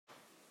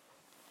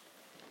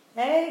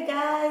Hey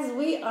guys,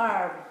 we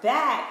are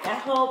back. I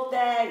hope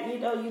that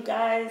you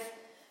guys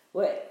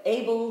were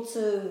able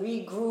to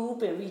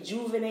regroup and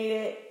rejuvenate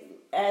it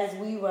as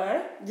we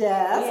were.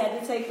 Yes. We had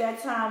to take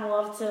that time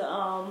off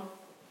to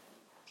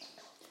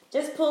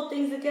just pull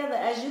things together.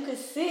 As you can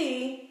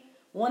see,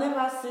 one of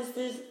our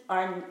sisters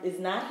is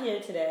not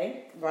here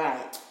today.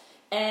 Right.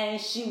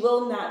 And she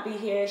will not be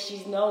here.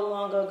 She's no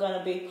longer going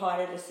to be part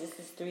of the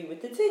Sisters 3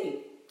 with the T.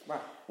 Right.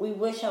 We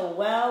wish her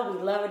well. We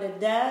love her to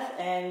death.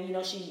 And,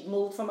 she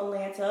moved from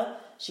Atlanta.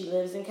 She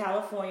lives in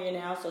California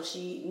now, so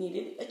she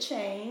needed a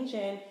change.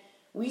 And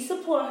we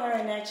support her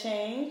in that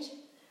change.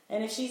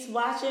 And if she's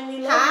watching, we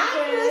love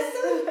you,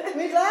 Krista.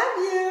 We love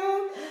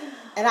you.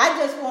 And I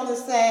just want to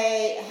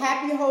say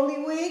Happy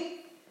Holy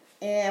Week.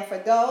 And for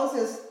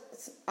those,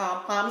 it's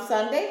Palm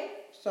Sunday.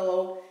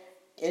 So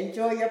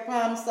enjoy your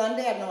Palm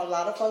Sunday. I know a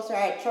lot of folks are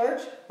at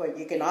church, but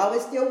you can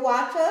always still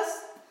watch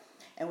us.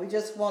 And we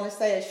just want to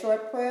say a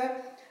short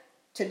prayer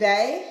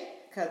today,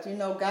 because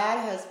God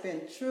has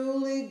been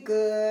truly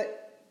good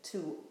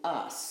to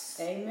us.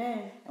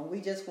 Amen. And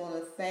we just want to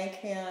thank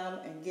Him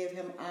and give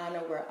Him honor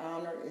where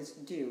honor is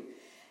due.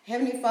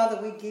 Heavenly Father,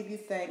 we give you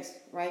thanks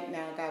right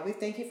now, God. We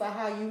thank you for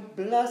how you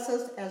blessed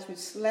us as we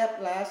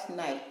slept last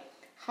night,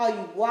 how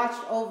you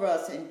watched over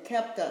us and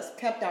kept us,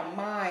 kept our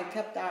mind,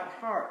 kept our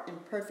heart in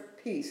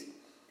perfect peace.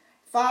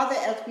 Father,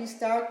 as we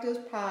start this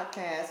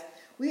podcast,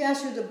 we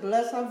ask you to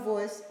bless our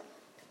voice,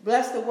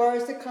 bless the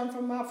words that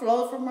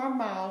flow from our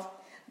mouth.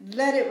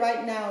 Let it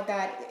right now,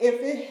 God,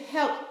 if it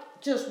helps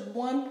just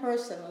one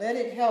person, let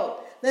it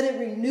help. Let it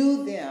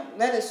renew them.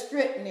 Let it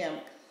strengthen them.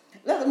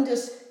 Let them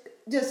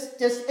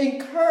just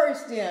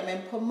encourage them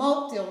and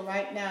promote them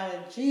right now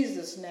in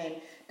Jesus' name.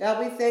 God,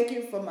 we thank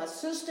you for my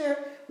sister.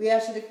 We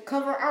ask you to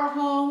cover our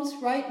homes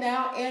right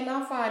now and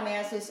our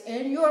finances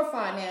and your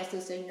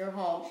finances in your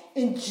home.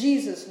 In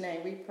Jesus'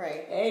 name we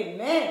pray.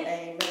 Amen.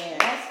 Amen.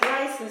 That's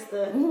right,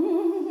 sister.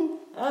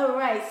 All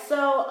right.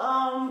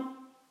 So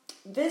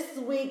this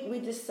week we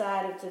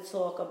decided to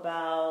talk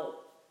about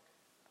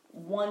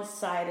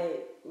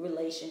one-sided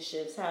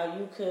relationships, how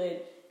you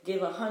could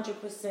give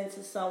 100%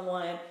 to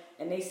someone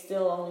and they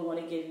still only want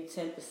to give you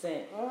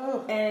 10%.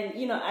 Oh.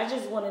 And, I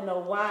just want to know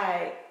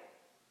why,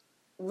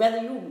 whether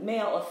you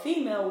male or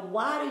female,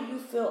 why do you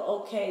feel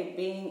okay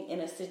being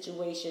in a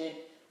situation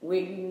where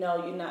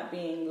you're not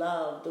being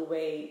loved the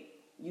way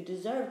you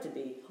deserve to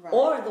be, right,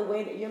 or the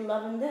way that you're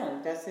loving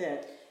them? That's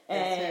it.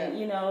 And,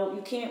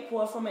 you can't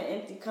pour from an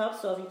empty cup.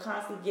 So if you're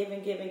constantly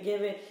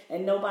giving,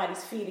 and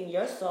nobody's feeding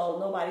your soul,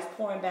 nobody's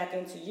pouring back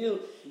into you,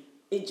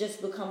 it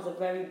just becomes a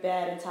very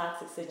bad and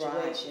toxic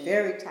situation. Right.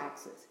 Very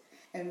toxic.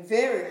 And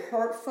very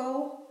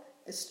hurtful.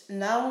 It's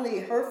not only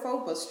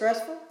hurtful, but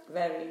stressful.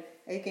 Very.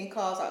 It can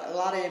cause a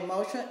lot of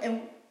emotion.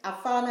 And I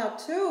found out,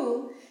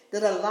 too,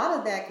 that a lot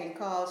of that can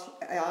cause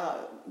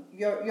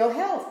your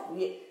health.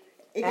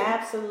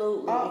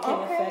 Absolutely. It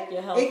can affect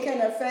your health. It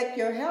can affect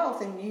your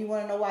health, and you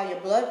want to know why your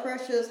blood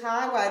pressure is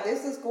high, why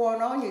this is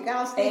going on. You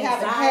constantly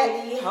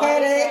having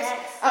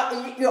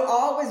headaches. You're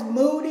always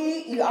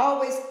moody. You're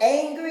always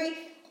angry.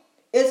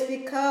 It's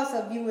because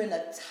of you in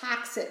a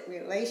toxic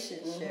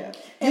relationship.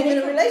 Mm-hmm. And in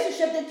a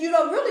relationship that you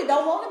really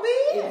don't want to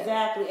be in.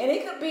 Exactly. And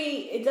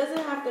it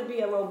doesn't have to be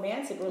a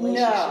romantic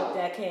relationship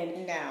that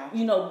can,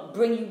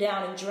 bring you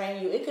down and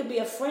drain you. It could be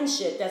a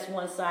friendship that's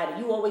one-sided.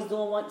 You always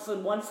doing one for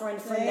one friend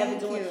never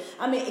doing.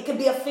 I mean, it could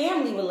be a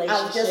family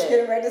relationship. I was just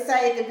getting ready to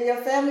say it could be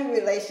a family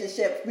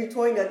relationship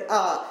between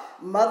a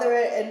mother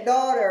and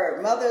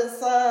daughter, mother and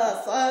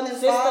son and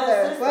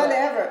father,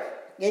 whatever.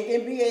 It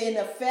can be in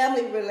a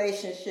family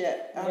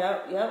relationship.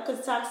 Yep,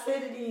 because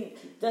toxicity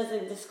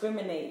doesn't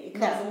discriminate. It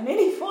comes in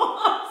many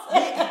forms.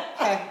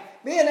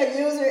 Being a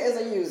user is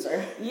a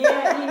user.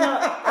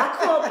 Yeah, I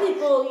call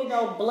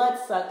people,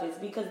 bloodsuckers,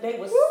 because they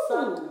will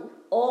suck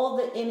all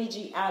the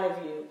energy out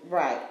of you.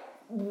 Right.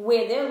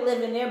 Where they're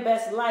living their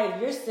best life,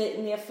 you're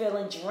sitting there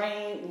feeling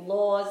drained,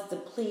 lost,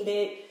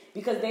 depleted,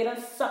 because they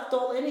done sucked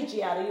all the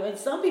energy out of you. And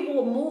some people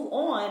will move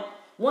on.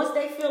 Once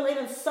they feel they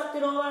done sucked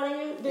it all out of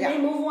you, then they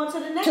move on to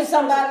the next to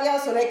somebody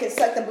else so they can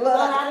suck the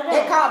blood out of them.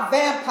 They're called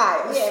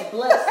vampires. Yeah,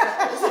 blood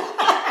suckers.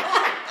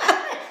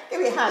 Give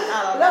me a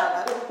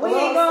hot We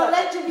ain't gonna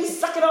let you be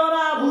sucking on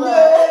our blood.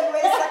 No, we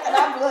ain't sucking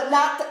our blood.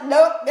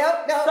 Nope.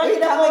 We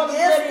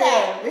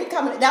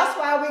come against that. That's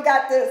why we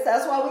got this.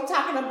 That's why we're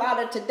talking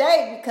about it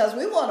today, because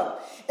we want to.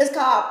 It's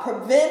called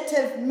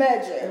preventive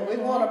measure. Mm-hmm. We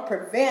want to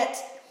prevent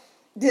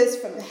this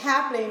from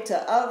happening to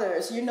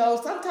others.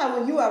 Sometimes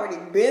when you already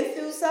been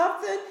through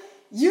something,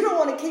 you don't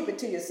want to keep it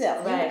to yourself.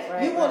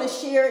 You want to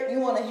share it. You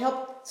want to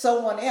help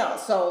someone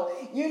else. So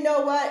you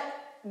know what?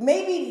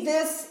 Maybe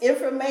this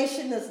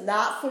information is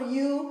not for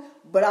you,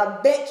 but I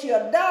bet you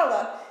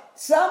 $1,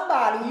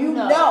 somebody you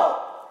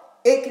know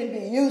it can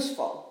be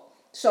useful.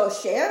 So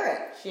share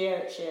it.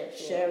 Share.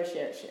 Share.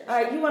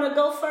 All right, you want to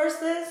go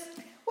first, Liz?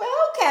 Well,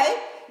 okay.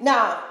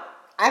 Now,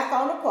 I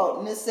found a quote,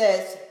 and it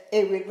says,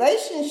 a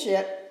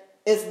relationship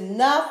is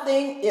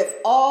nothing if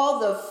all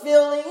the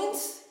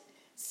feelings,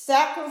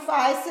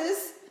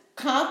 sacrifices,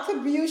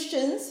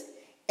 contributions,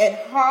 and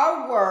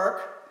hard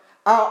work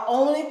are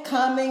only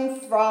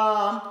coming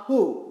from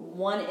who?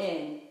 One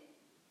end.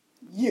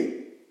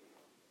 You.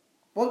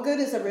 What good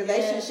is a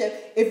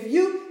relationship if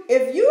you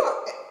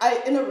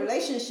are in a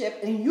relationship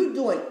and you're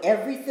doing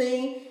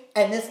everything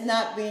and it's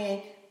not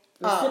being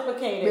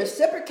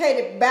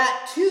reciprocated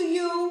back to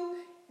you?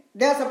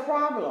 There's a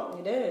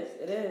problem. It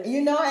is.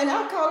 You know, and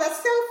I call that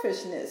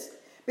selfishness.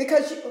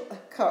 Because,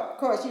 of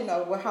course, you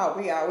know how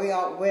we are. We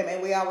are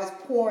women. We always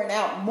pouring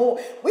out more.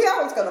 We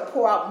always going to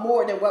pour out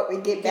more than what we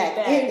get back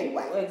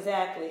anyway.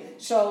 Exactly.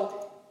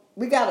 So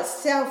we got to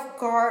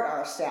self-guard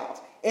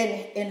ourselves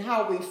in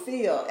how we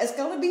feel. It's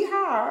going to be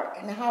hard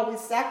in how we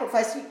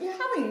sacrifice.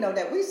 How many know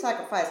that we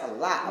sacrifice a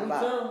lot?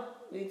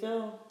 We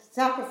do.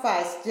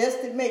 Sacrifice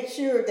just to make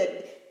sure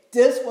that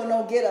this one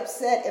don't get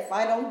upset. If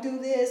I don't do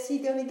this,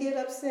 he's going to get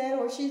upset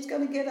or she's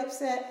going to get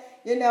upset.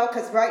 You know,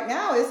 because right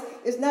now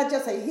it's not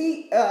just a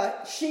he thing.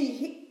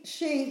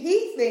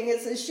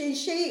 It's a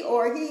she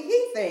or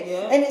he thing,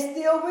 and it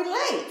still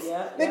relates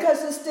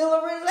because it's still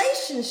a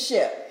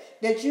relationship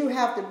that you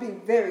have to be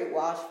very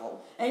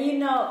watchful. And you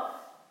know,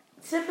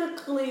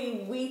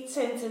 typically we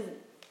tend to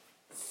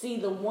see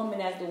the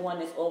woman as the one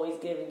that's always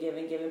giving.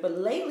 But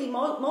lately,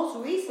 most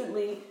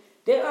recently,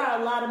 there are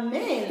a lot of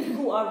men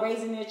who are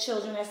raising their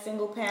children as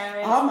single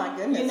parents. Oh my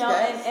goodness! You know,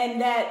 yes. and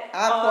that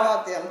I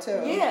applaud them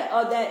too. Yeah,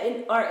 or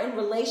that are in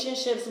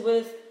relationships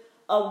with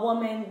a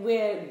woman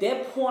where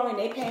they're pouring,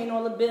 they're paying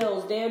all the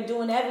bills, they're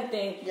doing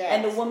everything,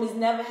 and the woman's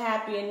never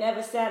happy and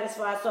never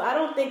satisfied. So I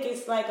don't think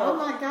it's like a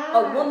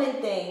woman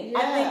thing.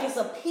 Yes. I think it's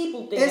a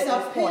people thing It's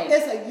at this point.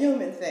 It's a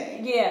human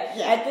thing. Yeah.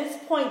 At this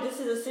point,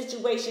 this is a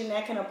situation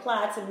that can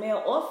apply to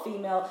male or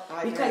female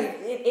because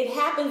it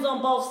happens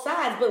on both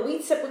sides. But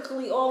we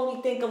typically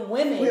only think of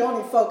women. We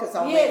only focus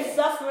on women.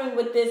 Suffering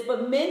with this,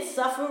 but men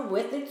suffer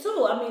with it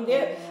too. I mean,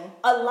 there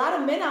a lot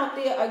of men out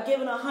there are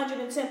giving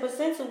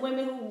 110% to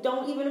women who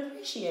don't even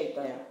appreciate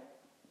them.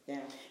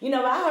 Yeah. You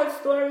know, I heard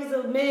stories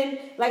of men,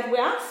 like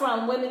where I'm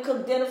from, women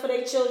cook dinner for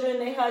their children,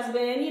 their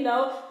husband, you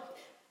know.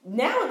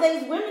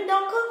 Nowadays, women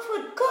don't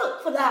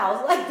cook for the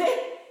house. Like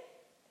they...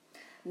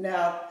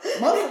 No.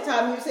 Most of the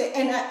time you say,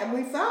 and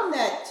we found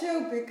that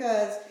too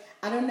because,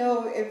 I don't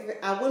know if,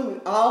 I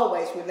wouldn't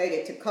always relate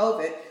it to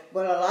COVID,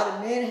 but a lot of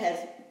men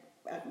has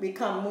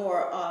become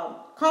more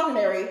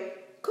culinary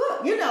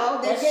cook. You know,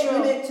 they're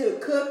getting into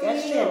cooking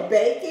and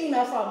baking.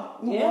 That's how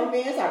more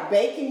men are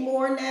baking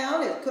more now.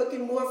 They're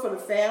cooking more for the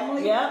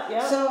family.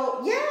 Yeah.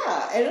 So,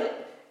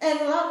 and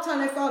a lot of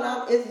time they found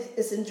out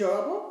it's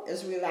enjoyable,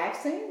 it's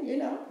relaxing, you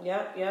know.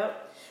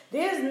 Yep.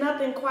 There's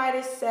nothing quite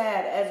as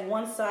sad as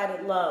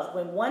one-sided love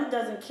when one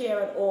doesn't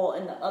care at all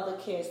and the other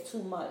cares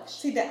too much.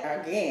 See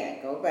that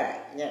again, go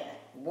back. Yeah.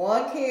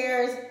 One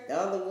cares, the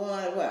other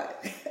one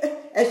what?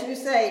 As you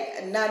say,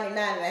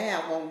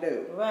 99.5 won't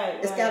do. Right.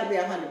 It's got to be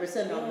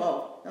 100% on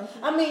both.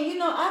 I mean, you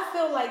know, I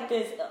feel like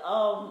this.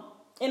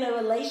 In a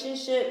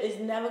relationship, it's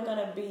never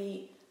gonna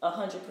be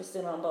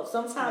 100% on both.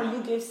 Sometimes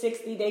you give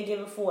 60, they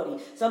giving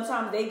 40.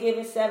 Sometimes they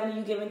giving 70,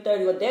 you giving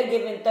 30, or they're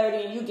giving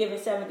 30 and you giving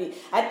 70.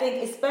 I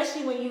think,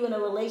 especially when you in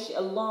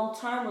a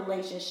long-term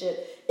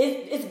relationship,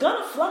 it's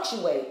gonna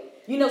fluctuate.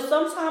 You know,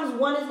 sometimes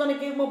one is gonna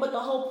give more, but the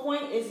whole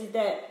point is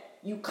that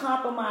you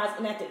compromise,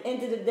 and at the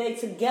end of the day,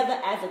 together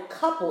as a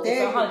couple,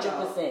 it's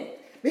 100%.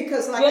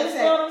 Because, like I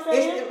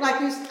said,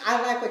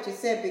 I like what you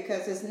said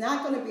because it's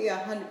not going to be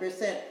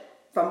 100%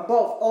 from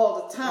both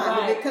all the time.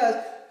 Right.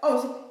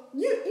 Because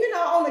you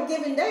know, on a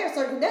given day, a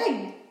certain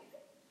day,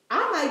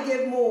 I might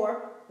give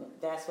more.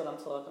 That's what I'm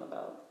talking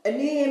about. And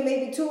then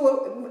maybe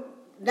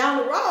down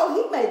the road,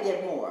 he may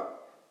give more.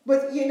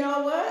 But you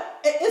know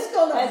what? It's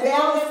going to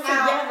balance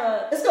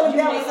out. It's going to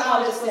balance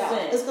out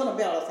itself. It's going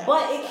to balance out.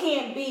 But it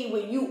can't be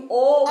when you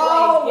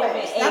always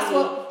giving 80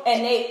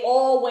 and they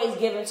always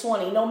giving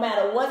 20. No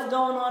matter what's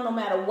going on, no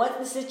matter what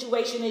the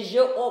situation is,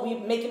 you're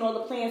making all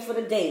the plans for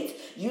the dates.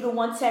 You the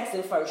one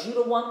texting first. You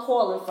the one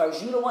calling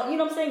first. You the one, you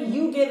know what I'm saying?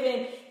 You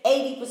giving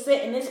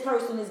 80% and this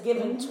person is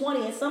giving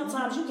 20. And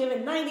sometimes you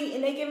giving 90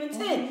 and they giving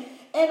 10.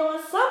 And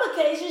on some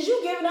occasions,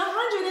 you giving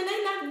 100 and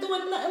they not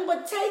doing nothing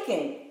but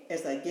taking.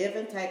 It's a give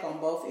and take on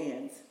both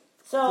ends.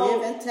 So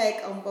give and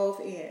take on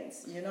both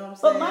ends. You know what I'm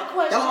saying? But my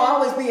question, don't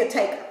always be a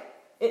taker.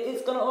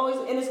 It's gonna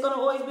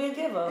always be a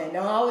giver. And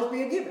don't always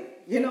be a giver.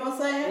 You know what I'm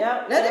saying?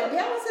 Yep.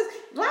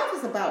 Life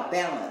is about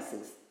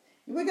balances.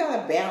 We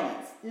gotta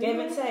balance. Give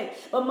and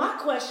take. But my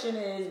question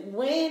is,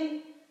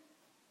 when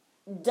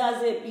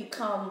does it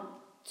become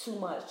too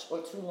much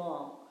or too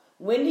long?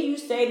 When do you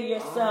say to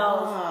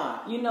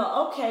yourself, you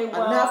know, okay,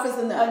 well, enough is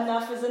enough.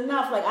 Enough is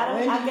enough. Like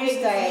I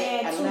gave this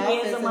man 2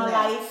 years of my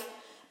life,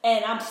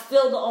 and I'm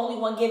still the only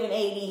one giving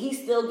 80.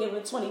 He's still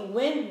giving 20.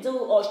 When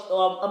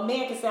or a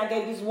man can say, I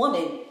gave this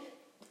woman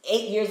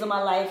 8 years of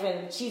my life,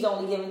 and she's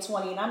only giving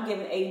 20, and I'm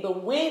giving 80.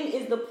 But when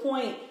is the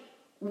point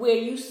where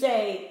you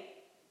say,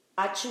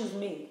 I choose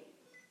me?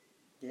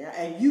 Yeah,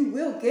 and you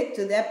will get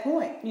to that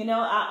point. You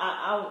know,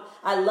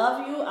 I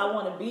love you. I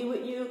want to be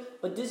with you,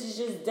 but this is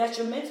just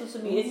detrimental to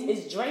me.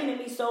 It's draining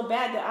me so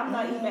bad that I'm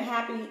not even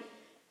happy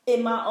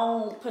in my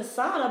own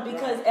persona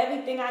because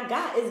everything I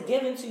got is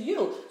given to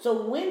you.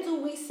 So when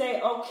do we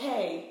say,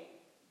 okay,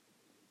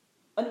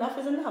 enough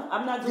is enough?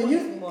 I'm not doing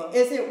this anymore.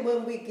 Is it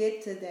when we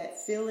get to that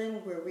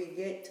feeling where we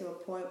get to a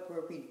point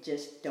where we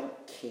just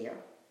don't care?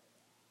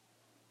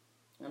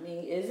 I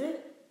mean, is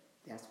it?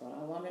 That's what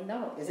I want to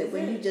know. Is it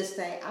when you just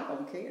say, I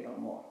don't care no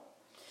more?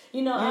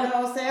 You know what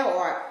I'm saying?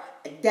 Or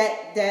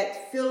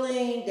that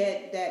feeling,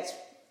 that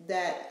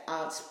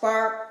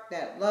spark,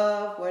 that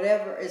love,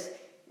 whatever is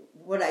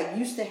what I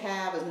used to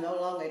have is no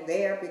longer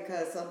there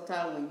because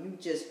sometimes when you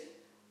just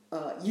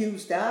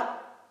used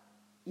up,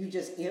 you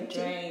just empty.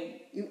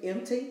 Drained. You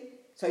empty.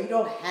 So you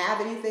don't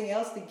have anything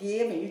else to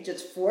give and you're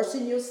just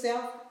forcing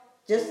yourself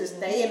just to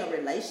stay in a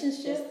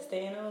relationship. Just to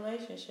stay in a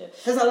relationship.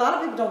 Because a lot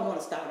of people don't want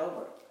to start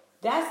over.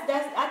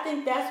 I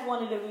think that's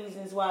one of the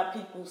reasons why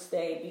people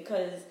stay,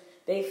 because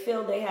they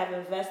feel they have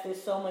invested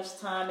so much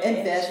time and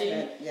energy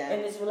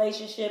in this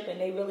relationship, and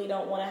they really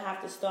don't want to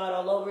have to start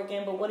all over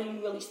again. But what are you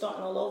really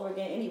starting all over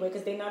again anyway?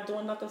 Because they're not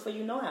doing nothing for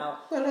you no how.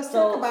 Well, let's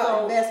talk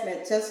about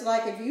investment. Just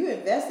like if you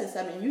invest in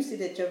something, you see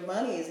that your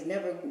money is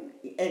never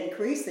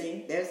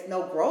increasing. There's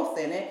no growth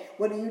in it.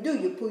 What do?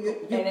 You pull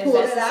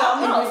it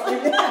out and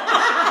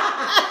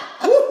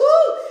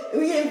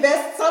we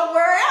invest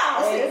somewhere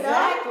else.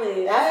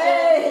 Exactly. You know?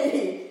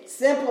 Hey,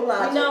 simple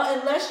logic.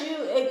 Unless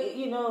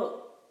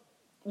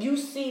you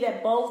see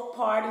that both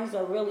parties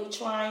are really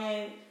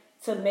trying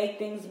to make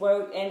things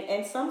work,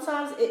 and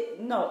sometimes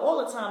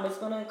all the time it's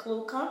going to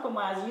include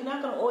compromise. You're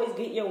not going to always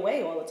get your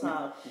way all the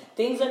time.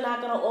 Things are not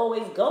going to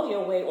always go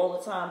your way all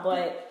the time.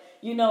 But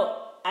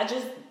I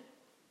just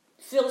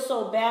feel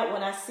so bad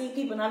when I see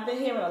people, and I've been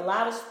hearing a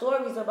lot of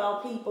stories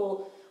about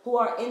people who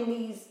are in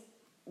these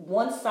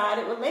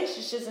one-sided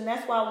relationships, and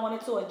that's why I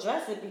wanted to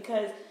address it,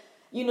 because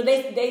they know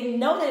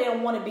that they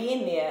don't want to be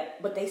in there,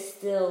 but they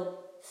still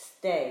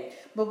stay.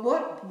 But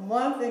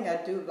one thing I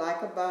do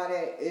like about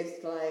it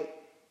is like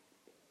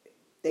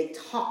they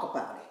talk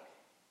about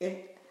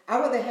it. I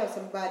rather have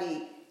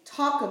somebody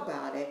talk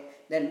about it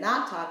than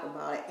not talk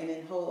about it and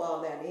then hold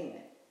all that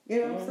in.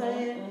 You know what I'm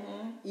saying?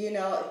 Mm-hmm.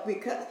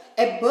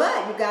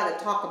 But you got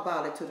to talk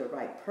about it to the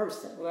right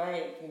person.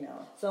 Right.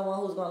 Someone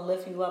who's going to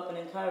lift you up and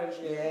encourage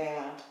you.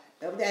 Yeah.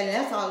 And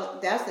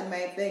that's the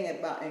main thing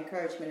about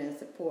encouragement and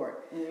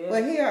support. Yeah.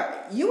 But here,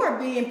 you are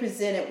being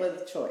presented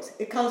with a choice.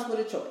 It comes with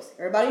a choice.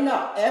 Everybody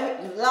know.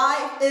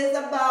 Life is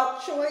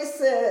about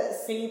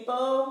choices.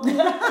 People.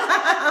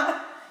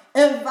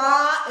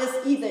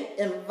 It's either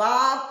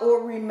involve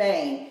or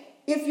remain.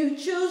 If you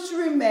choose to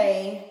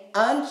remain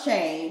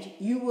unchanged,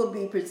 you will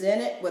be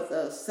presented with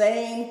the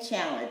same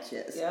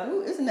challenges. Yeah.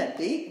 Ooh, isn't that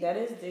deep? That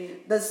is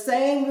deep. The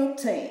same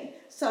routine.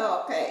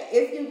 So,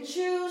 if you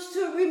choose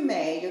to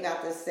remain, you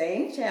got the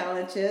same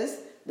challenges,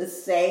 the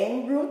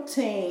same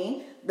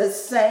routine, the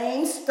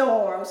same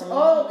storms. Mm-hmm.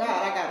 Oh, God,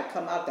 I got to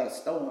come out that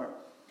storm.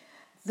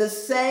 The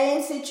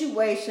same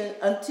situation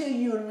until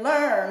you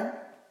learn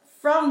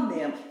from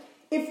them.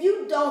 If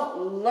you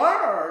don't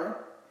learn,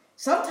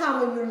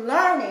 sometimes when you're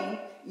learning,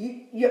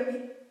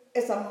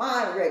 it's a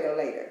mind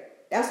regulator.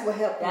 That's what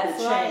helps you to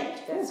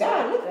change.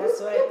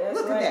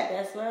 Look at that.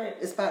 That's right.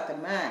 It's about the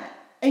mind.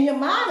 And your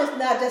mind is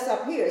not just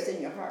up here, it's in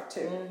your heart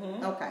too.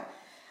 Mm-hmm. Okay.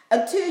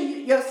 Until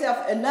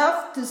yourself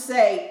enough to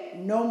say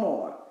no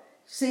more.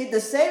 See, the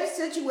same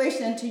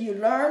situation until you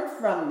learn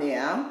from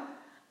them,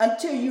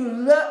 until you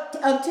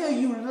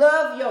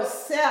love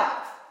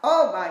yourself.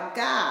 Oh my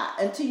God.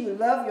 Until you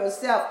love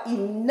yourself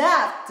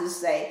enough to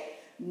say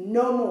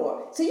no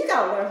more. So you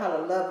got to learn how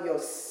to love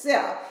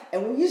yourself.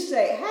 And when you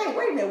say, hey,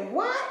 wait a minute,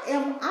 why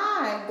am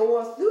I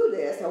going through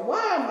this? Or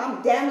why am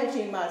I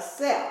damaging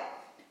myself?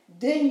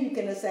 Then you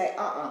can say,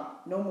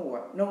 no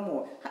more.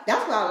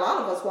 That's why a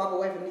lot of us walk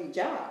away from these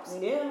jobs.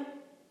 Yeah.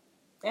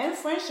 And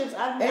friendships.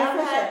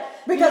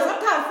 Because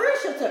sometimes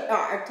friendships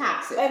are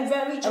toxic. And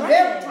very draining.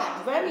 Very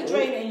toxic. Very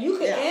draining.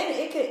 And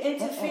it could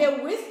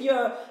interfere with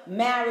your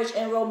marriage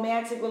and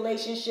romantic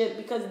relationship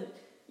because,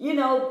 we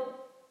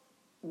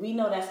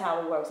know that's how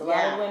it works. A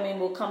lot of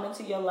women will come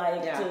into your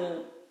life to...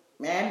 And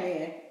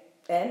men.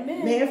 And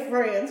men. Men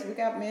friends. We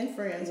got men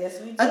friends. Yes,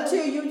 we do.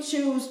 Until you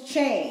choose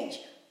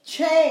change.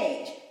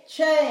 Change.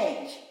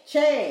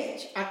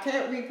 I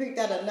can't repeat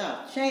that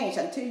enough. Change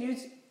until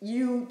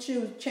you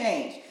choose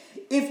change.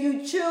 If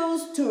you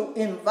choose to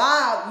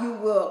involve, you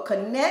will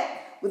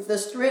connect with the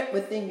strength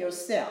within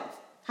yourself.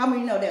 How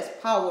many know there's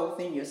power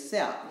within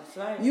yourself? That's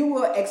right. You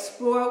will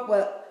explore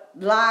what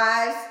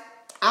lies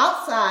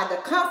outside the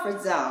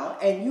comfort zone,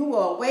 and you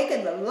will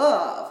awaken the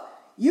love.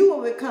 You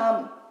will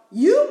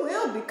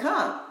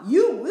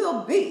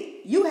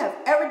be. You have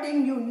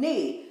everything you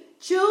need.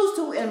 Choose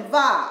to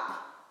involve.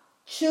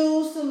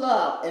 Choose to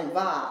love,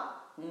 involve.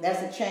 Mm-hmm.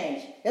 That's a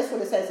change. That's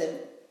what it says.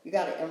 You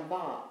got to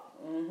involve.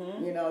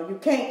 Mm-hmm. You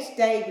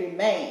can't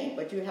remain,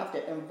 but you have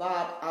to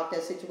involve out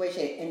that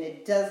situation, and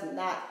it does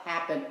not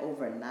happen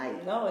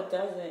overnight. No, it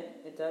doesn't.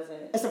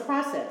 It's a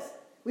process.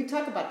 We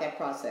talk about that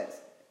process.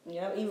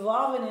 Yeah,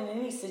 evolving in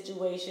any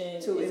situation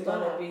is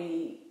going to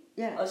be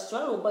a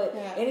struggle. But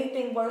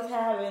anything worth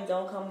having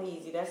don't come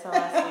easy. That's how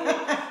I see it.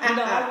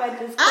 I read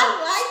this quote. I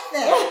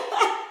like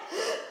that.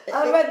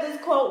 I read this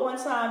quote one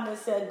time that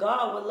said,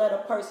 God will let a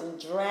person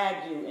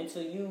drag you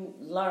until you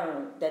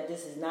learn that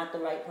this is not the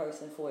right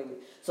person for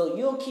you. So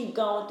you'll keep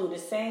going through the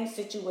same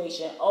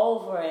situation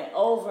over and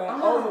over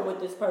and over with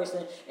this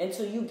person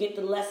until you get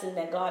the lesson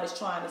that God is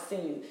trying to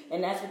send you.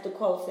 And that's what the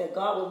quote said.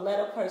 God will let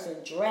a person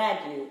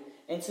drag you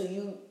until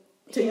you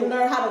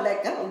learn how to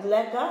let go.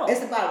 Let go.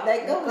 It's about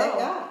let go. Let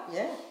God.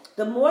 Yeah.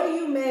 The more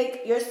you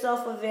make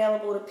yourself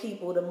available to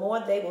people, the more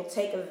they will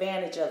take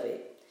advantage of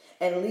it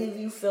and leave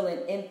you feeling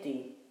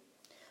empty.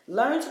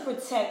 Learn to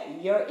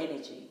protect your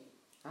energy.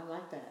 I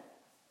like that.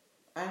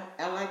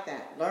 I like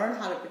that. Learn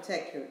how to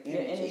protect your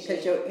energy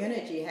because your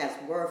energy has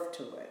worth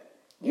to it.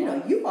 You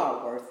know, you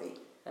are worthy.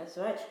 That's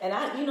right. And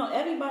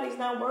everybody's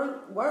not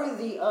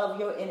worthy of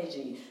your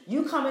energy.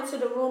 You come into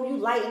the room, you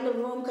lighten the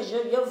room because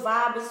your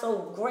vibe is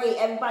so great.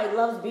 Everybody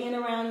loves being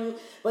around you.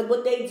 But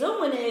what they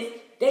doing is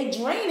they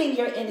draining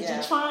your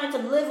energy, trying to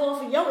live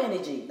off of your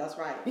energy. That's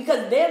right.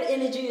 Because their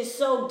energy is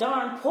so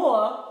darn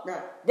poor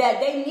that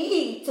they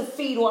need to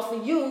feed off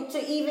of you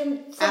to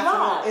even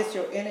survive. Absolutely. It's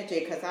your energy.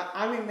 Because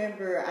I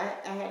remember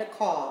I had a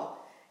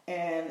call,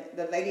 and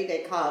the lady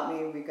that called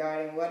me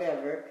regarding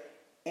whatever,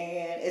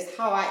 and it's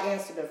how I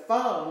answered the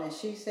phone, and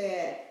she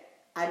said,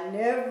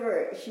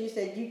 she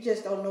said, you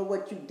just don't know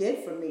what you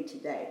did for me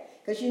today.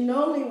 Because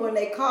normally when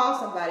they call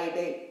somebody,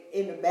 they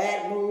in a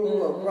bad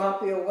mood or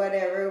grumpy or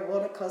whatever,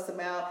 want to cuss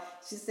them out.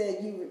 She said,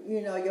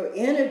 you know, your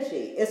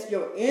energy, it's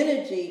your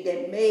energy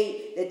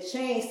that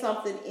changed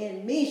something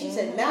in me. She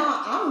said,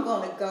 now I'm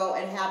going to go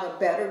and have a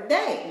better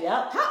day.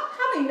 Yep.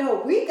 How many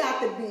know we got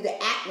to be the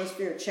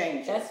atmosphere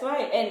changer? That's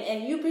right.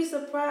 And you'd be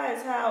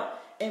surprised how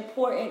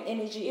important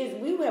energy is.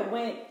 We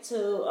went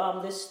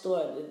to this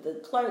store. The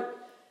clerk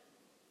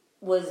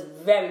was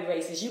very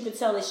racist. You could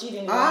tell that she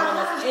didn't even want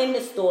us in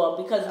the store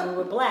because we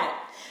were black.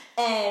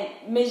 And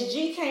Miss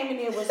G came in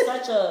there with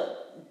such a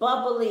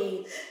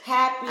bubbly,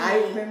 happy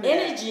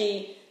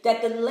energy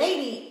that the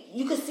lady,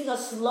 you could see her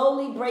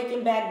slowly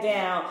breaking back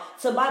down.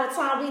 So by the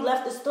time we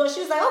left the store,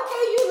 she was like,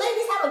 okay, you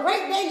ladies have a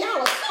great day.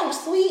 Y'all are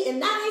so sweet and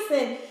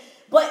nice.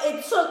 But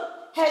it took,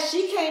 had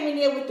she came in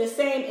there with the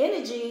same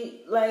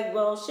energy, like,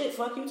 well, shit,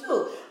 fuck you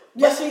too.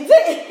 But she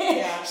did.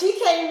 Yeah. She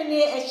came in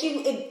there and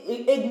she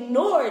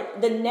ignored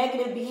the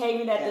negative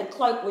behavior that the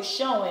clerk was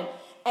showing.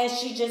 And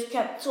she just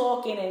kept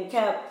talking and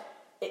kept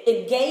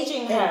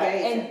engaging her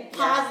in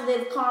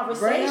positive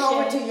conversation. Bring her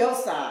over to your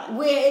side.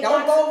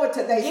 Don't go over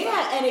to their side.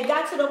 Yeah, and it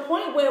got to the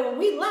point where when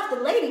we left,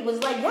 the lady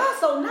was like, y'all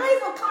so nice,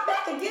 I'll come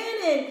back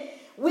again. And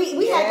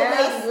we had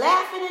the lady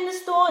laughing in the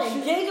store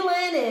and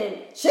giggling. And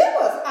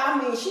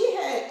she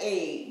had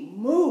a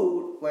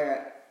mood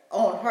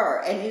on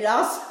her. And it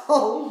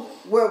also,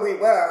 where we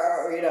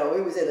were,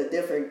 we was in a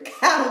different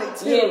county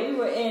too. Yeah, we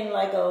were in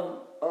like a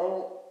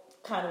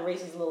kind of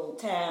racist little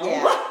town.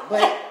 Yeah,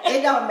 but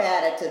it don't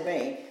matter to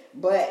me.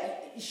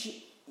 But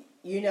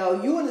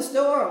you in the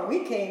store and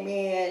we came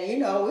in,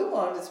 we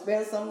wanted to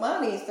spend some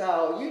money.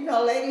 So,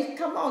 ladies,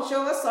 come on,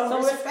 show us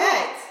some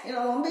respect.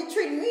 Don't be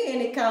treating me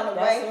any kind of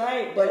way. That's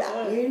right.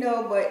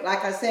 But, but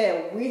like I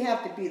said, we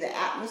have to be the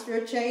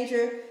atmosphere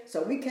changer.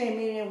 So we came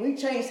in and we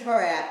changed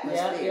her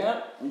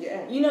atmosphere.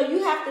 Yeah.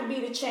 You have to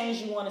be the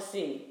change you want to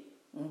see.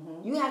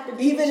 Mm-hmm. You have to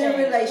be even in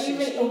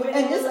relationships,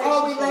 and this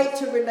all relates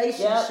to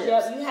relationships.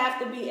 Yep. You have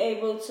to be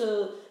able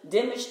to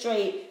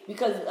demonstrate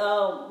because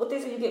what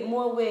they say, you get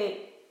more with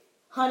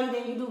honey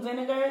than you do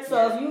vinegar.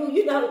 So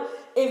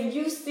if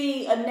you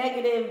see a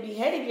negative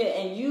behavior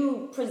and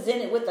you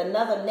present it with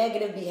another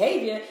negative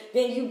behavior,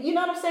 then you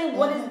know what I'm saying.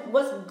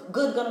 What's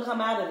good gonna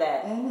come out of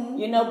that?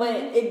 Mm-hmm. But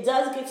it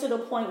does get to the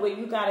point where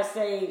you gotta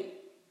say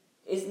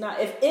it's not.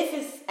 If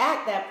it's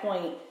at that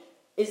point,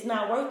 it's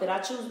not worth it. I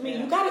choose me.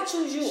 You gotta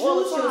choose you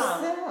all the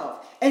time.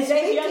 Yourself. And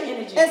speak your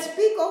energy. And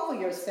speak over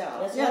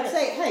yourself. That's right.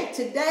 Say, hey,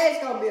 today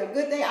is gonna be a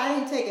good day. I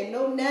ain't taking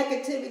no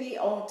negativity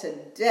on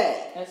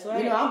today. That's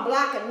right. I'm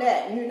blocking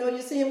that. And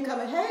you see him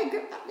coming, hey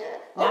girl,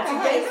 not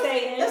today,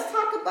 Satan. Let's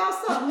talk about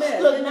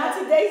something. Look, not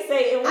today,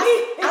 Satan.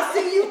 I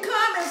see you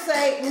coming,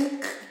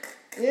 Satan.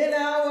 You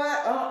know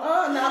what?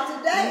 Not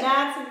today.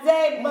 Not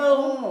today,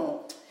 boo.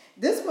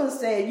 This one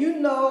said,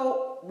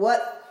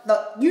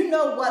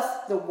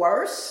 what's the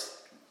worst?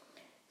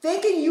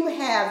 Thinking you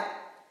have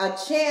a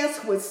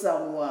chance with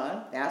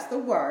someone, that's the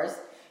worst,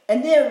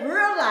 and then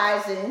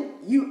realizing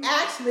you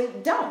actually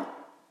don't.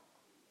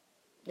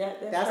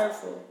 That's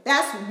hurtful.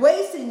 That's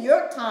wasting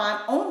your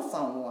time on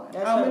someone.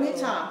 How many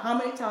times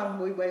have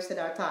we wasted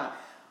our time?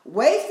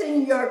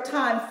 Wasting your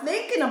time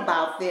thinking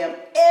about them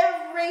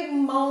every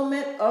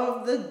moment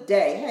of the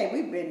day. Hey,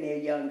 we've been there,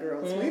 young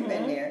girls. Mm-hmm. We've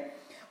been there.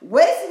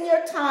 Wasting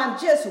your time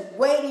just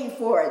waiting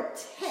for a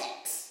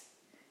text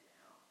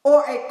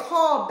or a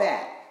call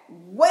back.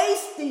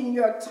 Wasting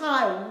your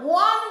time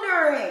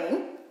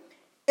wondering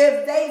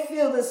if they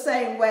feel the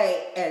same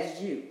way as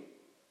you.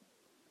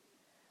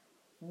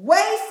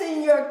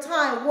 Wasting your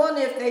time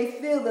wondering if they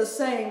feel the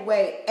same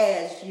way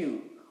as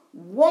you.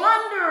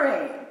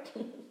 Wondering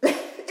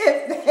if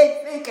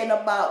they thinking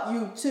about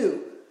you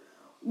too.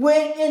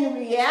 When in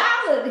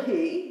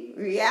reality,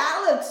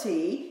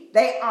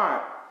 they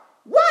aren't.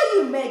 Why are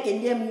you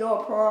making them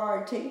your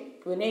priority?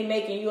 When they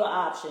making you an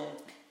option.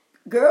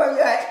 Girl,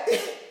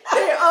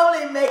 they're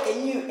only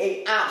making you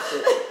an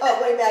option. Oh,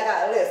 wait, I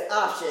got a list.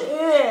 Option.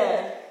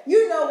 Yeah.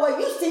 You know what?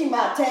 You see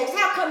my text.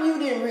 How come you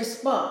didn't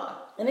respond?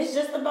 And it's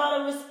just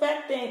about a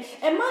respect thing.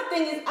 And my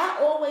thing is, I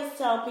always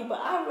tell people,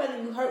 I'd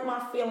rather you hurt my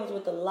feelings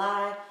with a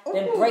lie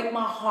than break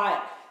my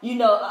heart.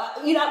 No,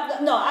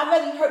 I'd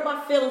rather you hurt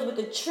my feelings with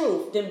the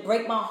truth than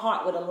break my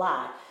heart with a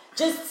lie.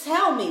 Just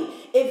tell me.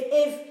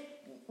 If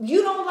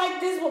you don't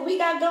like this, what we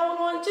got going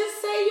on,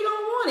 just say you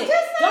don't want it.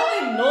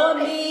 Don't ignore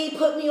me,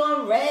 put me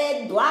on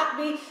red, block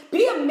me.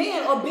 Be a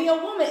man or be a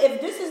woman. If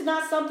this is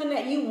not something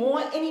that you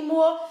want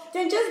anymore,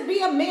 then just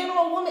be a man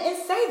or a woman and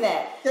say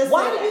that.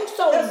 Why are you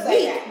so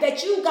weak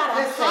that you got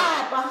to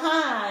hide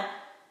behind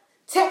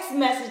text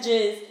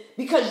messages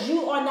because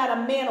you are not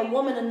a man or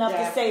woman enough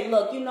to say,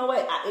 look, you know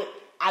what,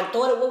 I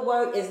thought it would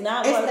work. It's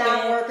not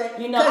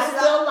working. I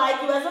still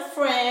like you as a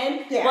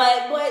friend. Yeah.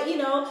 But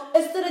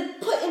instead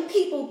of putting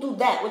people through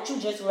that, what you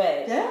just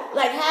read. Yeah.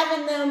 Like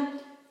having them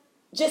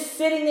just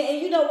sitting there.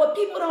 And you know what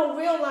people don't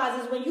realize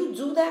is when you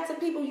do that to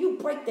people, you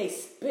break their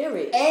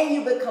spirit. And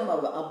you become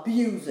an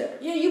abuser.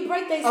 Yeah, you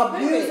break their spirit.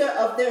 Abuser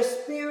of their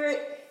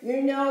spirit.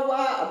 You know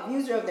what?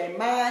 Abuser of their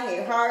mind,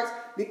 their hearts.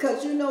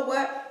 Because you know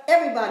what?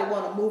 Everybody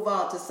want to move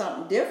on to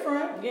something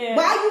different. Yeah.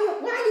 Why you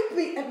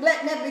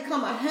letting that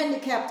become a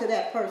handicap to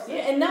that person?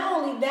 Yeah, and not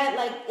only that,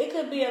 like it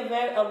could be a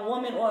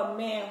woman or a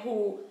man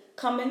who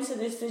come into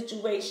this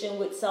situation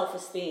with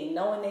self-esteem,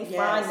 knowing they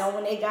fine,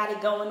 knowing they got it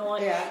going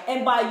on. Yeah.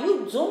 And by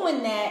you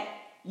doing that,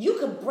 you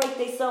could break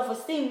their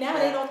self-esteem. Now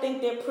they don't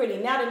think they're pretty.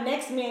 Now the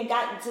next man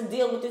got to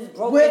deal with this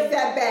broken... With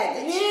that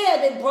baggage.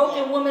 Yeah, the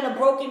broken woman, a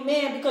broken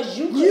man, because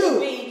you couldn't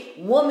be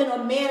woman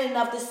or man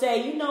enough to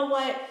say, you know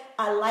what,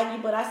 I like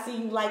you, but I see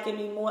you liking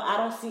me more. I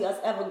don't see us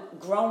ever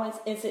growing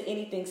into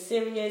anything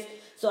serious.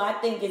 So I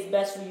think it's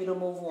best for you to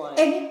move on.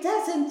 And it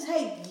doesn't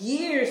take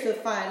years to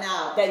find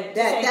out that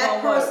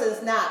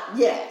person's not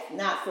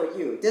for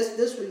you.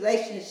 This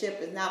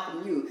relationship is not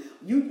for you.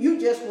 You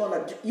just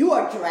want to. You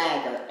are a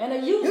dragger and a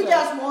user. You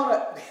just want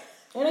to.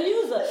 And a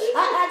user.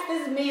 I asked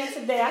this man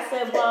today. I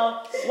said,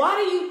 "Well, why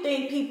do you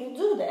think people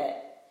do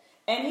that?"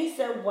 And he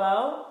said,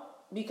 "Well,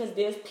 because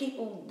there's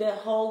people. Their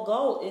whole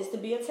goal is to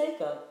be a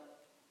taker."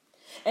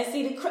 And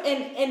see, the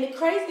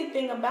crazy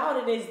thing about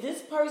it is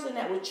this person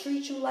that would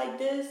treat you like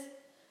this,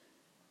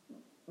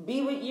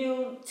 be with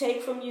you,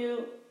 take from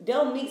you,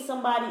 they'll meet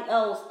somebody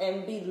else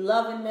and be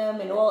loving them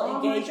and all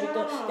engaged with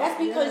them. That's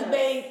because,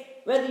 babe,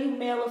 whether you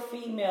male or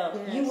female,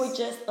 you were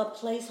just a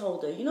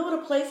placeholder. You know what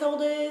a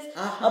placeholder is?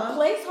 A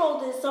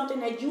placeholder is something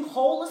that you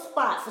hold a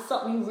spot for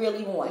something you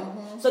really want.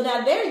 So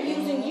now they're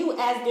using you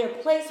as their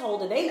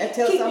placeholder. They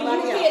keeping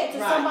you here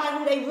until somebody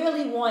who they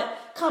really want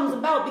comes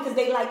about because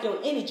they like your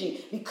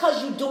energy.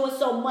 Because you're doing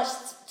so much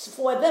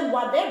for them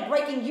while they're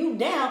breaking you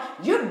down,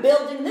 you're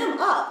building them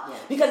up. Yeah.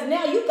 Because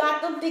now you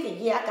got them thinking,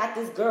 I got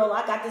this girl,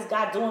 I got this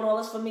guy doing all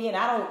this for me, and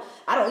I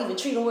don't even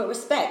treat them with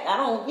respect. I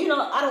don't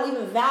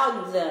even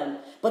value them.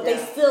 But they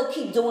still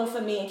keep doing for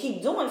me and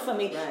keep doing for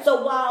me. Right.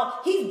 So while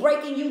he's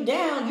breaking you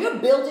down, you're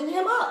building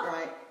him up.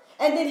 Right.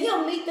 And then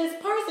he'll meet this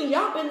person.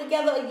 Y'all been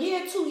together a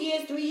year, 2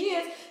 years, 3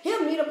 years.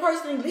 He'll meet a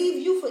person and leave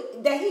you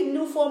that he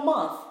knew for a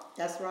month.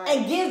 That's right.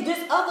 And give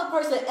this other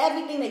person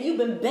everything that you've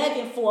been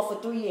begging for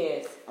 3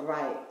 years.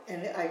 Right.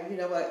 And you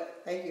know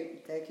what?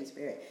 Thank you,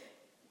 Spirit.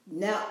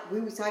 Now, we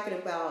were talking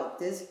about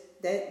this,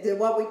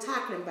 what we're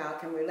talking about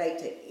can relate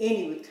to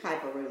any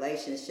type of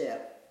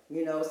relationship.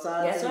 You know,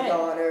 sons and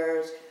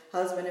daughters,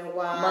 husband and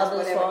wives, mothers,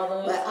 whatever.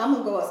 fathers. But I'm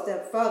going to go a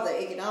step further.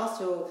 It can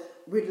also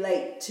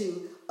relate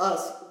to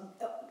us,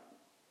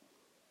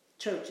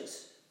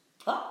 churches.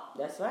 Oh,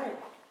 that's right.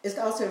 It's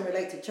also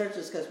relate to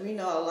churches because we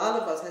know a lot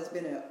of us has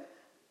been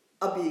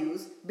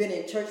abused, been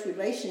in church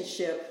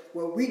relationship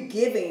where we're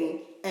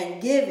giving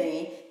and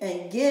giving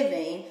and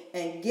giving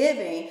and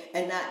giving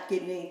and not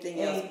getting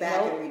anything else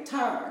back in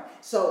return.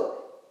 So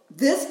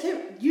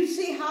you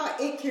see how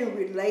it can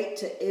relate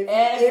to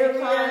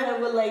every kind of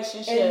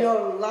relationship in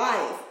your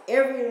life,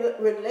 every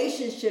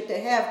relationship to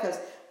have. Because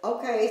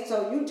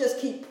so you just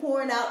keep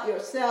pouring out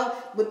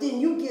yourself, but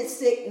then you get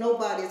sick.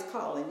 Nobody's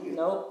calling you.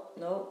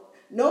 Nope.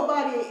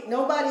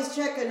 Nobody's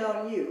checking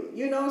on you.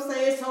 You know what I'm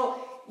saying?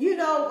 So. You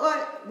know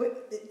what?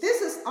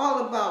 This is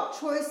all about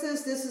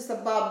choices. This is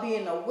about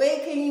being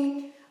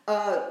awakening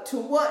to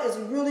what is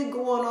really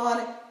going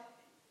on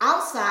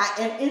outside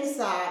and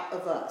inside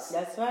of us.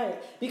 That's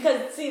right.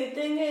 Because, see, the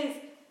thing is,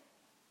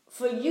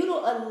 for you to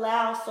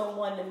allow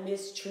someone to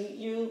mistreat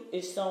you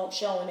is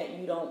showing that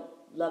you don't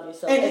love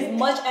yourself as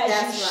much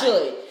as you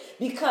should.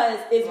 Because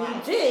if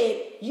you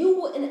did,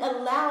 you wouldn't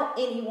allow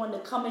anyone to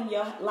come in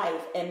your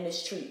life and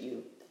mistreat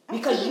you.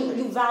 Because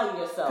you value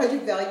yourself. Because you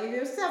value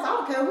yourself. I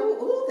don't care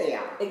who they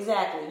are.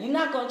 Exactly. You're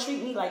not going to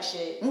treat me like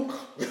shit. We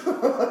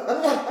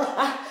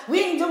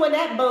ain't doing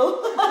that,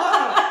 boo.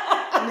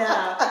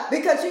 No,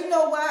 because you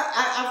know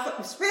what?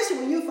 Especially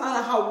when you find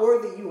out how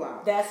worthy you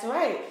are. That's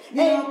right.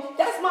 And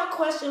that's my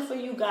question for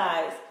you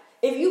guys.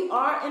 If you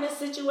are in a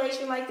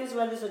situation like this,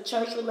 whether it's a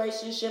church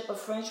relationship, a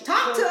friendship,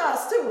 talk to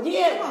us too.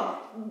 Yeah,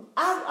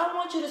 I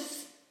want you to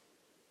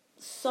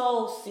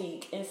soul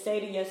seek and say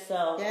to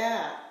yourself,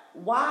 yeah,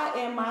 why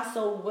am I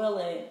so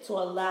willing to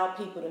allow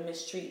people to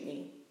mistreat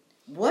me?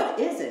 What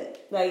is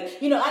it? Like,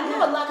 I know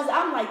a lot, because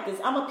I'm like this.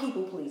 I'm a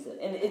people pleaser.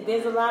 And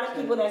there's a lot of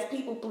people that's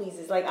people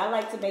pleasers. Like, I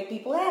like to make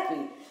people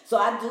happy. So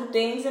I do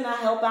things and I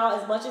help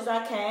out as much as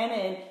I can.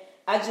 And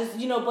I just,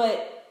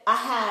 but I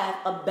have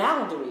a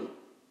boundary.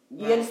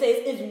 You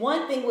understand? It's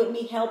one thing with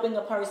me helping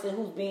a person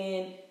who's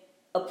being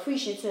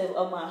appreciative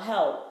of my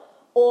help.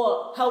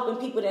 Or helping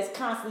people that's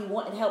constantly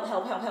wanting help.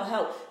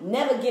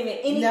 Never giving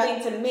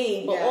anything to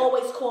me, but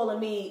always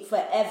calling me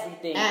for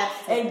everything.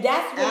 Absolutely. And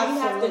that's where you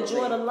have to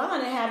draw the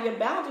line and have your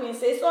boundary and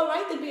say, it's all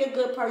right to be a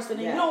good person.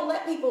 And you don't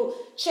let people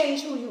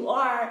change who you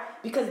are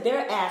because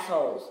they're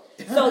assholes.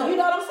 So, you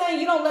know what I'm saying?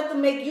 You don't let them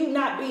make you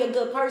not be a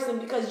good person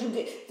because you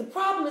get... The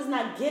problem is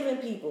not giving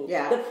people.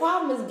 Yeah. The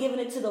problem is giving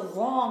it to the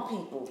wrong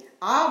people.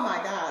 Oh,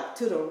 my God.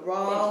 To the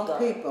wrong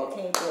people.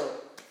 Came through.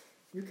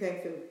 You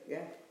came through.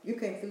 Yeah. You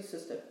came through,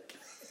 sister.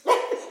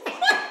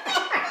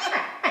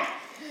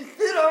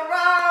 To the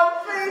wrong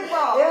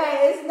people.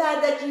 Yeah, it's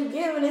not that you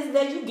giving, it's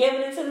that you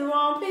giving it to the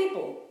wrong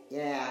people.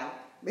 Yeah,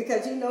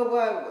 because you know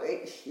what?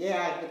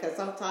 Because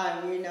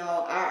sometimes,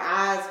 our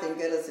eyes can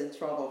get us in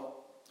trouble.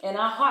 And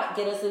our heart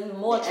get us in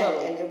more trouble.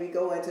 And then we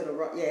go into the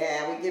wrong,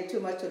 we give too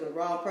much to the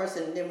wrong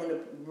person. And then when the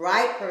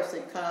right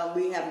person comes,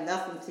 we have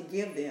nothing to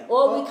give them.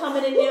 Or we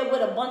coming in there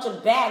with a bunch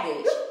of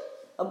baggage.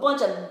 A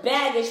bunch of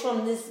baggage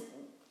from this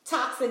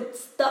toxic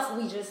stuff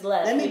we just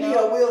left. Let me be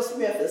a Will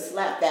Smith and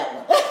slap that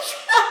one.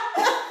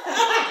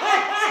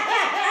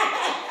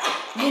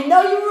 You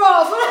know you're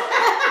wrong.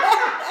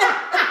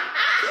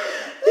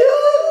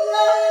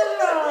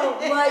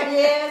 But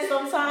yeah,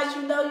 sometimes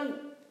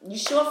you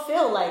sure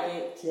feel like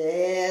it.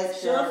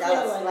 Yes, sure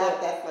gotta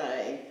slap that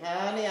thing.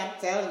 Honey, I'm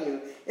telling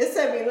you. It's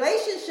a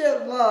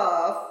relationship.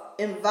 Love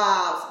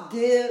involves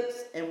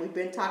gives, and we've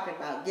been talking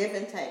about give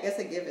and take. It's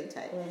a give and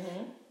take.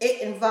 Mm-hmm.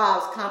 It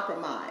involves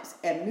compromise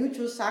and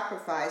mutual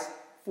sacrifice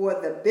for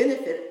the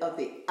benefit of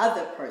the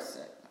other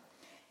person.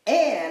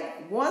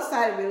 And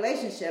one-sided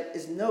relationship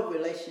is no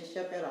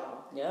relationship at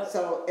all. Yep.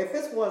 So if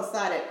it's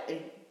one-sided,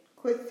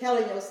 quit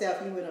telling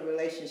yourself you're in a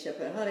relationship,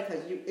 and honey,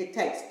 because it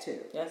takes two.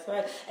 That's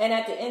right. And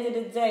at the end of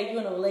the day,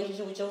 you're in a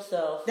relationship with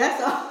yourself.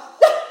 That's all.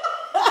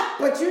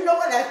 But you know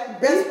what? That's the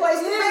best place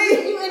to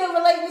be. You in a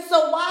relationship,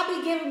 so why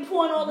be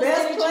pouring all this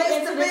energy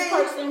into this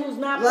person who's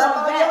not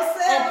pouring back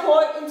and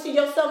pour it into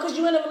yourself? Because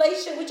you're in a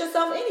relationship with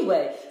yourself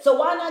anyway. So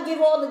why not give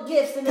all the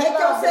gifts and the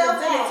love and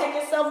the dinner? Take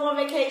yourself on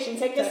vacation.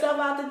 Take yourself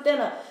out to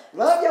dinner.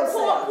 Love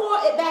yourself. Pour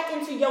it back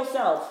into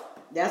yourself.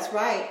 That's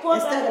right.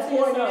 Instead of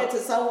pouring it into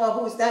someone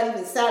who's not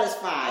even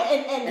satisfied.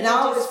 And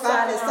always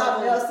finding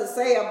something else to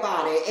say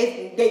about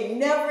it. They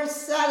never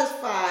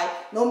satisfied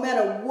no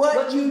matter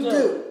what you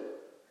do.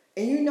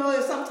 And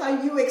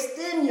sometimes you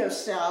extend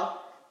yourself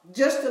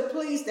just to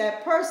please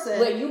that person.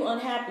 But you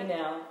unhappy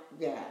now.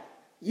 Yeah.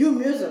 You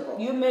miserable.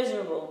 You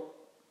miserable.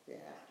 Yeah.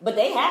 But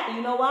they happy.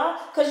 You know why?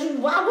 Because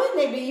why wouldn't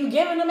they be? You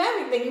giving them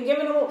everything. You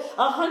giving them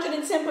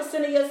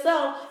 110% of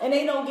yourself, and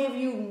they don't give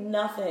you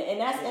nothing.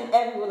 And that's in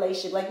every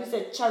relationship. Like you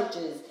said,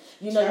 churches.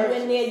 You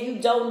in there, you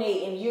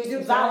donating,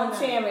 you're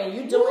volunteering,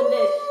 you doing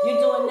this, you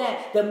doing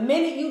that. The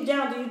minute you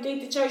down, do you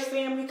think the church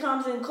family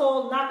comes and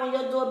calls, knock on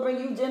your door, bring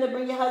you dinner,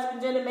 bring your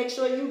husband dinner, make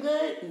sure you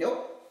good?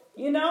 Nope.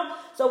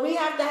 So we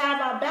have to have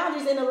our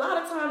boundaries, and a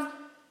lot of times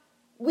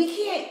we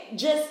can't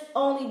just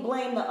only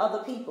blame the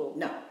other people.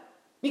 No.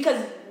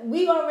 Because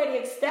we already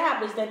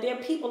established that there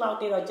are people out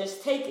there that are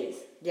just takers.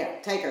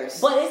 Yeah,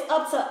 takers. But it's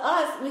up to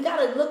us. We got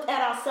to look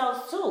at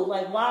ourselves too.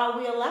 Like, why are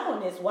we allowing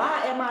this?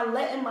 Why am I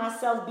letting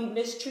myself be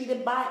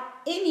mistreated by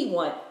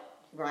anyone?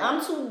 Right. I'm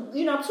too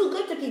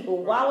good to people.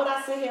 Right. Why would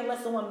I sit here and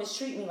let someone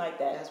mistreat me like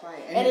that? That's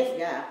right.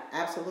 Yeah,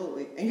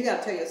 absolutely. And you got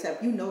to tell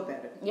yourself, you know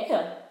better.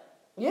 Yeah.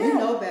 Yeah. You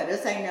know better.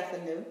 This ain't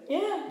nothing new.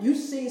 Yeah. You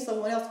seen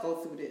someone else go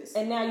through this.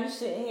 And now you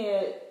sitting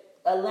here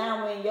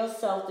allowing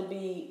yourself to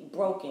be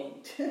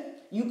broken.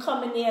 You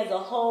come in there as a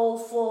whole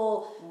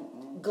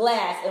full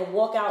glass and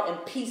walk out in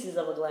pieces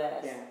of a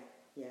glass.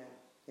 Yeah.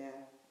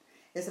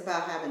 It's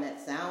about having that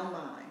sound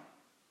mind.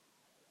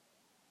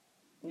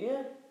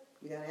 Yeah.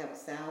 You got to have a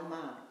sound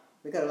mind.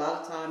 Because a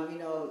lot of times,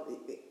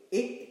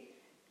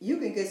 you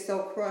can get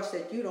so crushed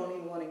that you don't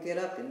even want to get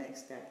up the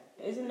next day.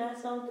 Isn't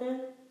that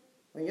something?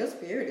 When your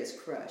spirit is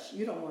crushed,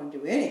 you don't want to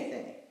do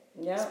anything.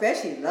 Yeah.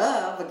 Especially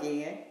love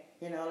again.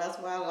 That's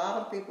why a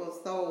lot of people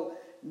are so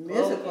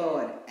miserable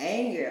and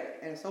anger,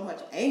 and so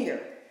much anger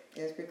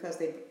is because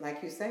they,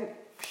 like you say,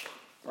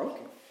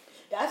 broken.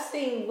 I've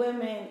seen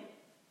women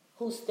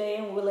who stay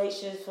in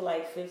relationships for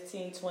like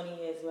 15, 20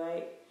 years,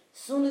 right?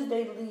 Soon as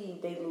they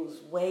leave, they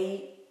lose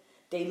weight.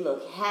 They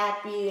look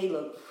happy. They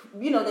look,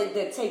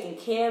 they're taking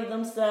care of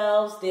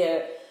themselves.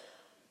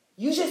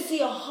 you just see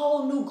a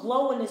whole new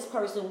glow in this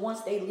person once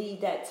they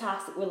leave that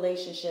toxic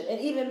relationship. And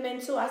even men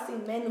too. I see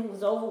men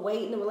who's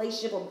overweight in the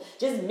relationship or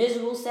just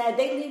miserable, sad.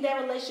 They leave that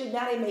relationship.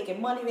 Now they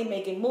making money. They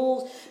making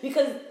moves.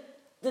 Because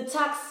the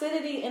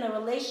toxicity in a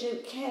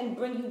relationship can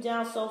bring you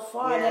down so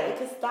far that it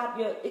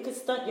could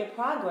stunt your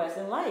progress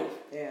in life.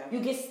 Yeah.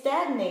 You get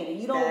stagnated.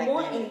 You don't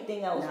want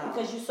anything else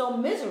because you're so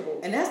miserable.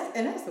 And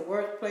that's the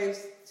worst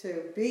place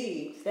to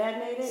be.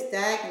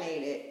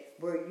 Stagnated,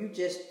 where you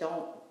just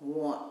don't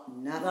want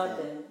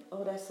nothing.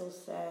 Oh, that's so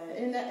sad.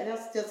 And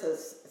that's just a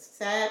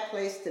sad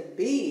place to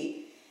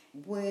be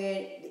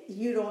when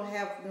you don't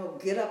have no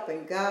get up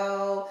and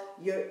go.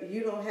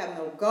 You don't have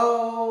no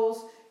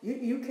goals.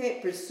 You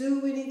can't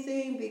pursue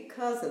anything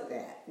because of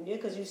that. Yeah,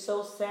 because you're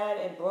so sad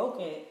and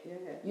broken.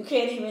 Yeah. You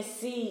can't even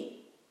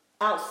see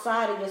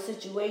outside of your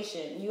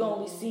situation. You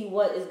only see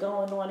what is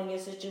going on in your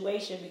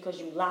situation because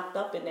you're locked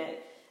up in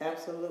that.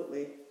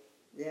 Absolutely.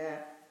 Yeah.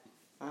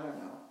 I don't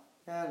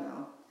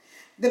know.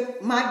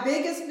 My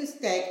biggest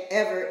mistake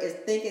ever is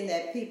thinking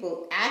that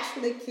people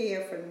actually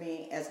care for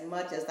me as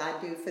much as I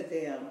do for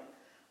them.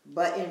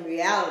 But in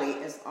reality,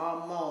 it's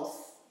almost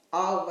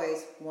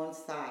always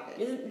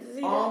one-sided.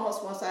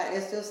 Almost one-sided.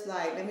 It's just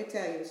like, let me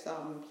tell you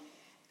something.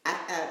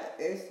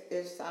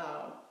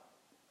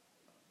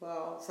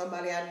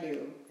 Somebody I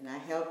knew, and I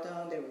helped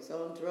them. They was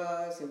on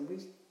drugs, and we,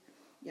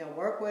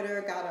 worked with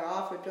her, got her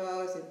off of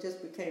drugs, and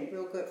just became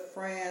real good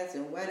friends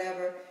and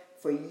whatever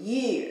for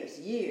years.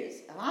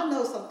 And I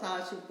know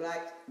sometimes she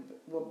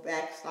will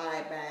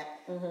backslide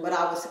back, but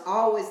I was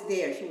always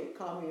there. She would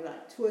call me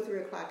like 2 or 3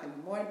 o'clock in the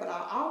morning, but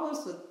I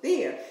always was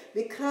there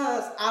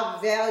because I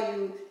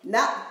value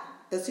not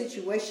the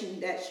situation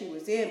that she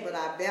was in, but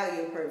I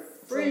value her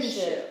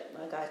friendship.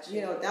 I got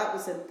you. That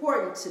was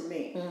important to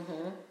me.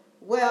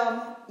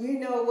 Well, you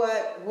know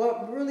what?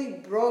 What really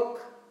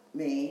broke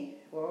me,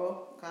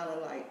 kind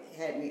of like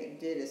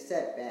did a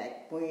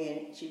setback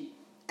when she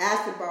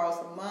asked to borrow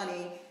some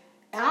money.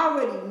 I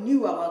already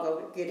knew I was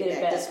going to get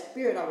it back. The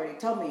Spirit already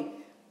told me,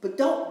 but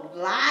don't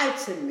lie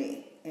to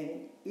me,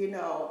 and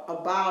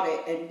about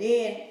it. And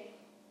then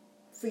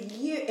for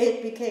years,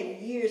 it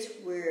became years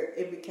where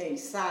it became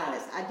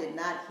silence. I did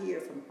not hear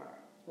from her.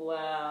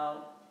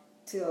 Wow.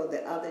 Till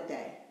the other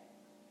day,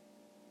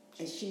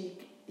 and she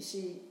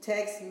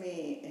texted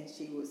me and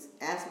she was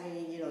asking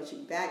me,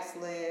 she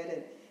backslid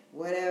and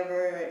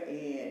whatever,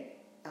 and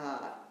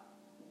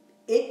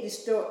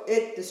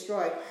it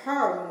destroyed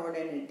her more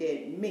than it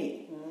did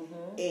me.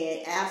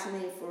 And asked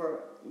me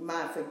for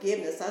my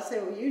forgiveness. I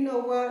said, well, you know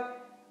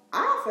what?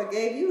 I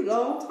forgave you a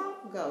long time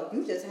ago.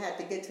 You just had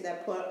to get to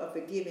that point of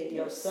forgiving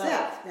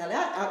yourself. Now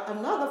that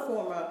another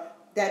form of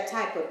that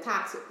type of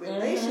toxic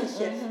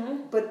relationship,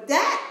 but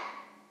that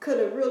could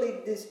have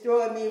really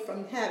destroyed me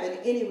from having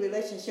any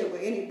relationship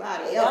with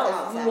anybody else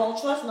outside. You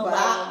won't trust nobody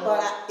anymore.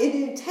 But I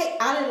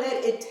didn't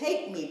let it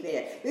take me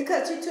there,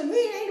 because to me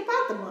it ain't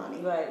about the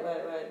money. Right.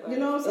 You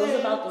know what I'm saying? It was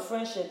about the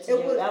friendship to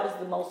you. That was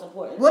the most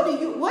important.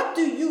 What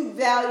do you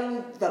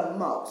value the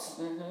most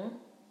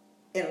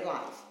in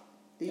life?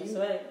 That's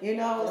right. You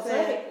know what I'm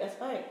saying?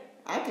 That's right.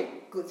 I could,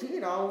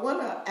 and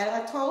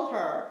I told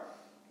her,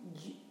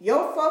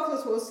 your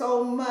focus was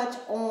so much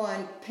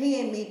on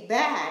paying me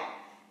back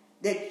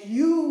that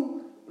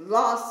you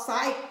lost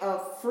sight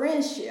of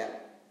friendship.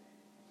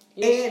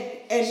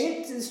 Yes. And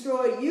it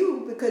destroyed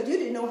you because you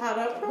didn't know how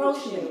to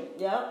approach me.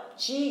 Yep.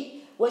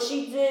 What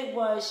she did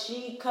was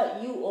she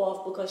cut you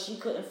off because she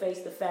couldn't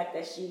face the fact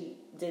that she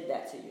did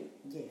that to you.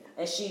 Yeah.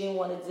 And she didn't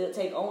want to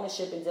take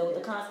ownership and deal with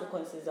the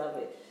consequences of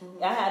it.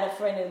 I had a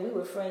friend and we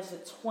were friends for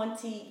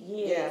 20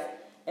 years. Yeah.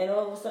 And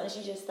all of a sudden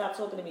she just stopped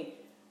talking to me.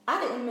 I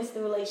didn't miss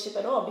the relationship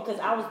at all because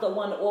I was the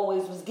one that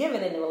always was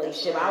given in the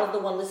relationship. Right. I was the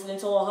one listening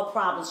to all her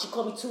problems. She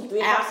called me 2, 3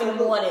 o'clock in the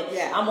morning.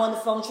 Yeah. I'm on the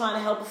phone trying to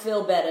help her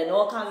feel better and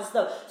all kinds of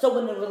stuff. So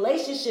when the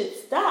relationship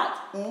stopped,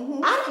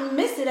 I didn't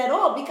miss it at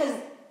all because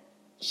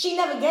she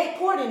never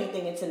poured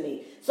anything into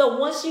me. So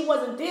once she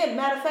wasn't there,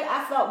 matter of fact,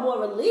 I felt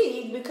more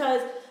relieved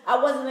because I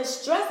wasn't as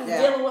stressed as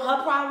dealing with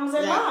her problems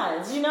and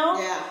mine,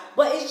 Yeah.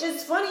 But it's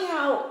just funny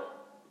how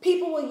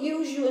people will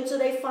use you until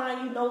they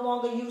find you no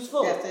longer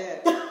useful. That's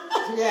it.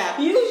 Yeah.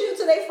 Use you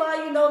till they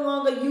find you no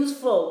longer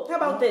useful. How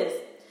about this?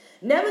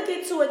 Never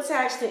get too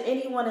attached to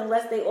anyone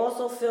unless they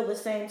also feel the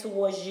same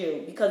towards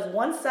you, because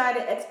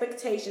one-sided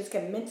expectations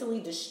can mentally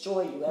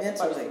destroy you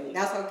as a person.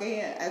 That's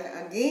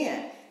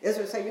again. Is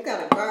to say you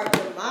got to guard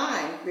your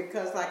mind,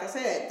 because, like I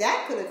said,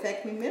 that could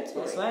affect me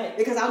mentally. That's right.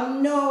 Because I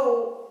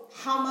know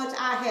how much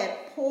I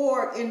had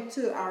poured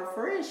into our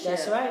friendship.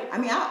 That's right. I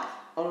mean,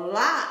 a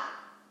lot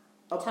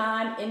of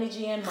time,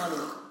 energy, and money.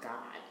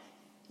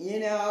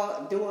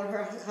 Doing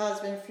her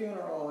husband's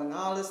funeral and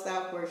all this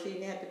stuff where she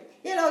didn't have to,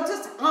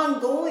 just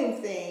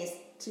ongoing things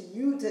to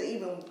you to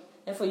even.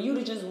 And for you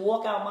to just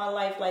walk out my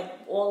life like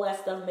all that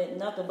stuff meant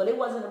nothing. But it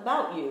wasn't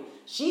about you.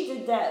 She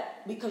did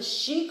that because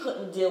she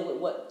couldn't deal with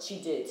what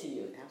she did to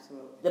you.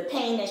 Absolutely. The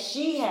pain that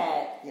she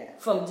had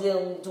from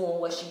doing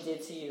what she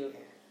did to you.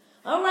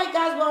 Yeah. All right,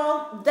 guys.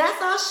 Well,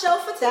 that's our show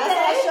for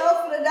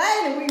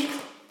today. And we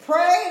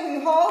pray,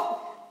 we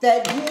hope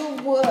that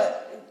you would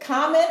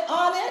comment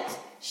on it,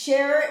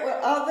 share it with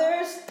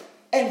others,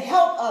 and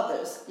help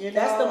others.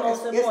 That's the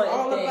most important thing. It's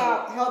all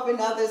about helping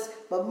others,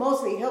 but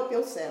mostly help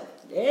yourself.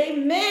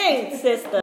 Amen, sister.